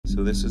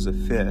So this is a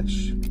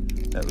fish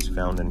that was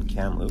found in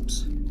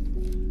Kamloops,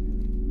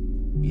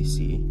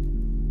 BC,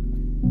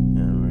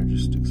 and we're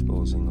just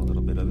exposing a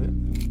little bit of it.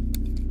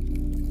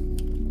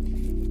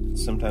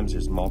 Sometimes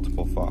there's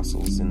multiple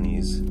fossils in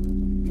these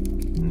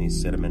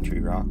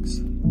sedimentary rocks.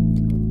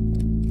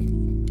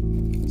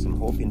 So I'm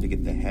hoping to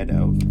get the head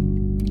out.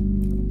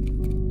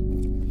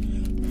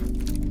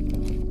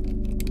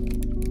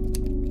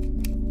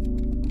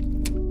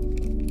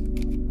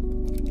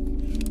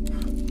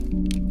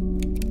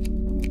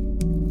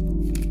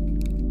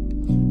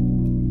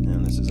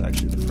 And this is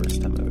actually the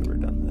first time I've ever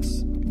done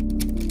this.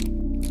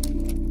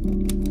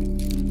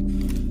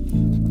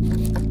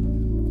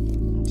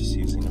 I'm just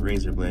using a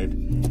razor blade.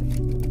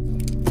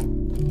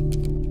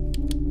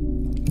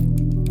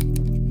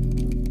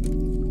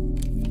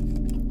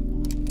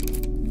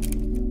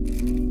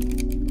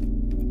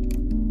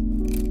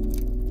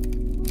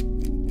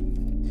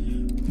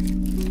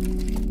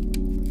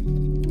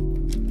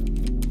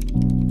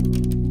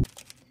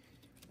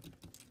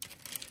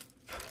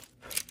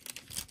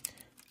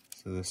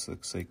 So this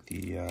looks like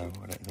the,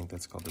 what I think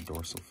that's called the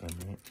dorsal fin,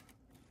 right?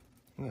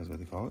 I think that's what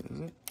they call it, is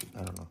it?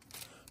 I don't know.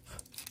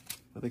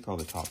 What do they call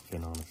the top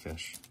fin on a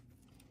fish?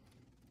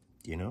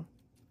 Do you know?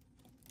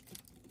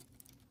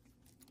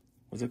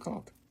 What's it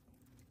called?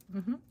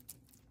 Mm-hmm.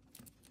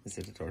 Is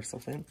it a dorsal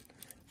fin?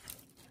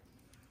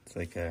 It's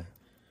like a...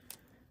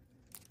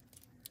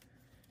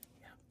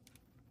 Yeah.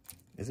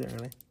 Is it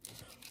really?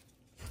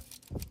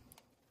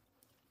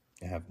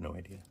 I have no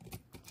idea.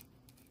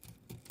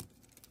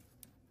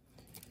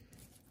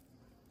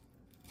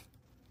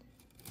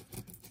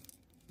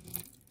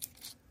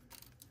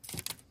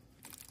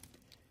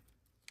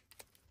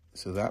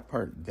 So that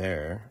part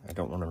there, I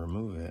don't want to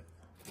remove it,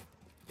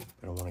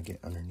 but I want to get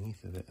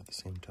underneath of it at the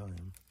same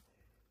time.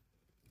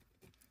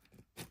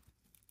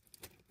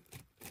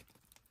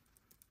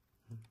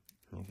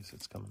 I guess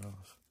it's coming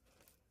off.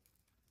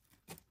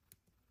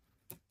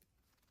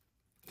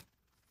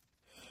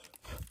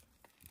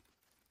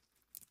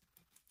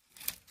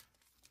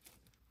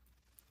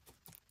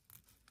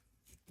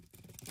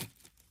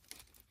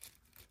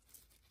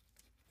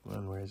 Come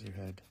on, where's your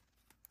head?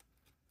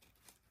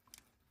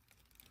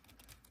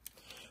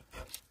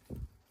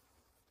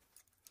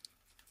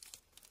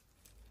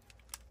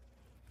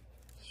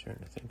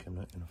 Starting to think I'm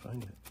not going to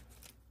find it.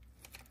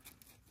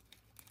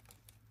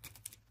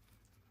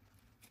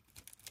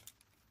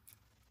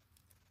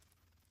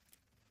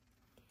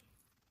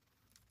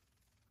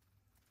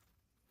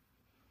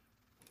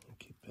 I'll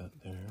keep that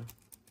there.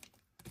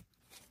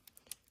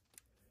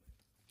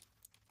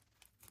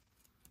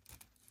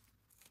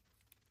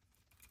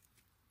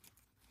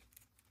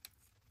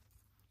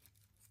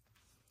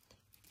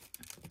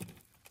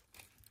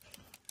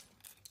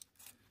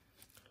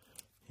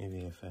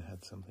 Maybe if I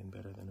had something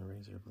better than a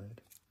razor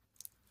blade.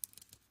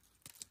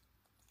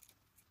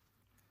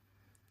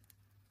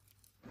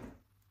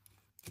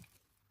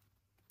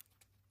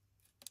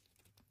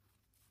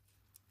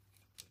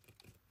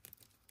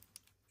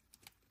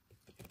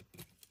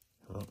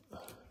 Well,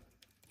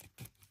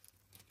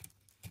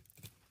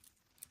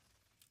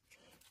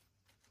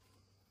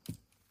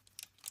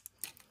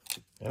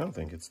 I don't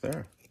think it's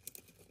there.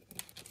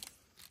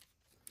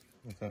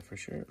 I thought for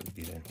sure it would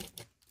be there.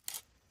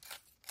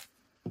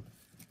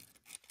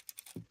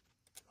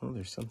 Oh,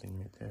 there's something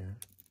right there.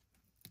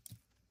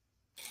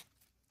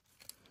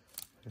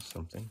 There's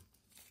something.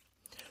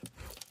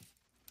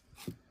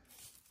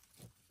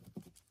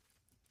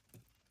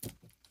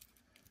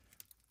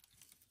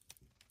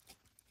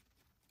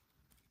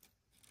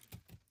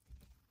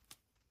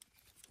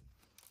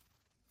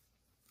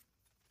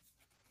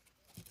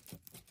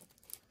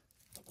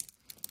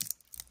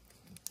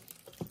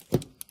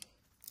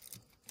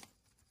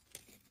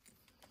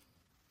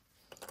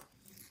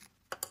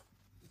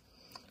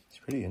 It's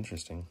pretty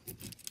interesting.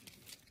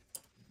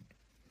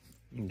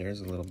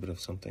 There's a little bit of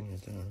something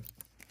right there.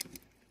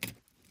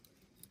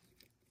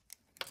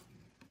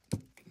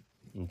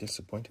 I'm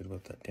disappointed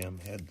about that damn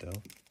head,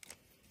 though.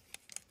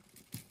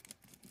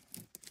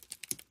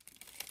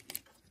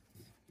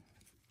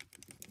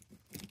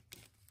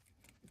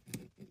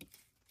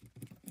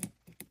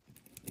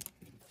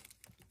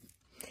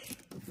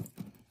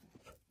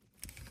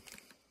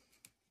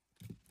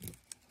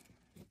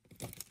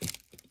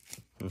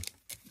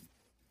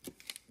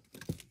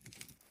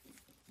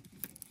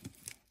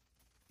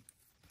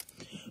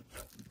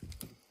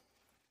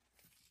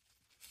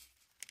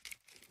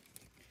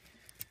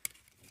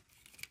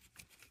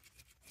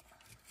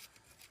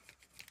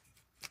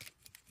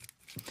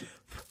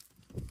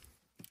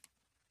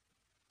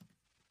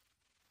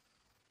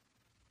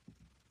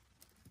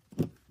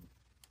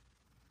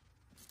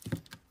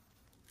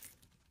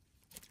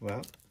 Well,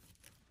 I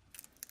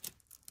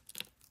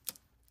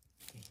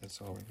think that's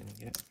all we're going to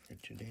get for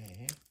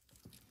today.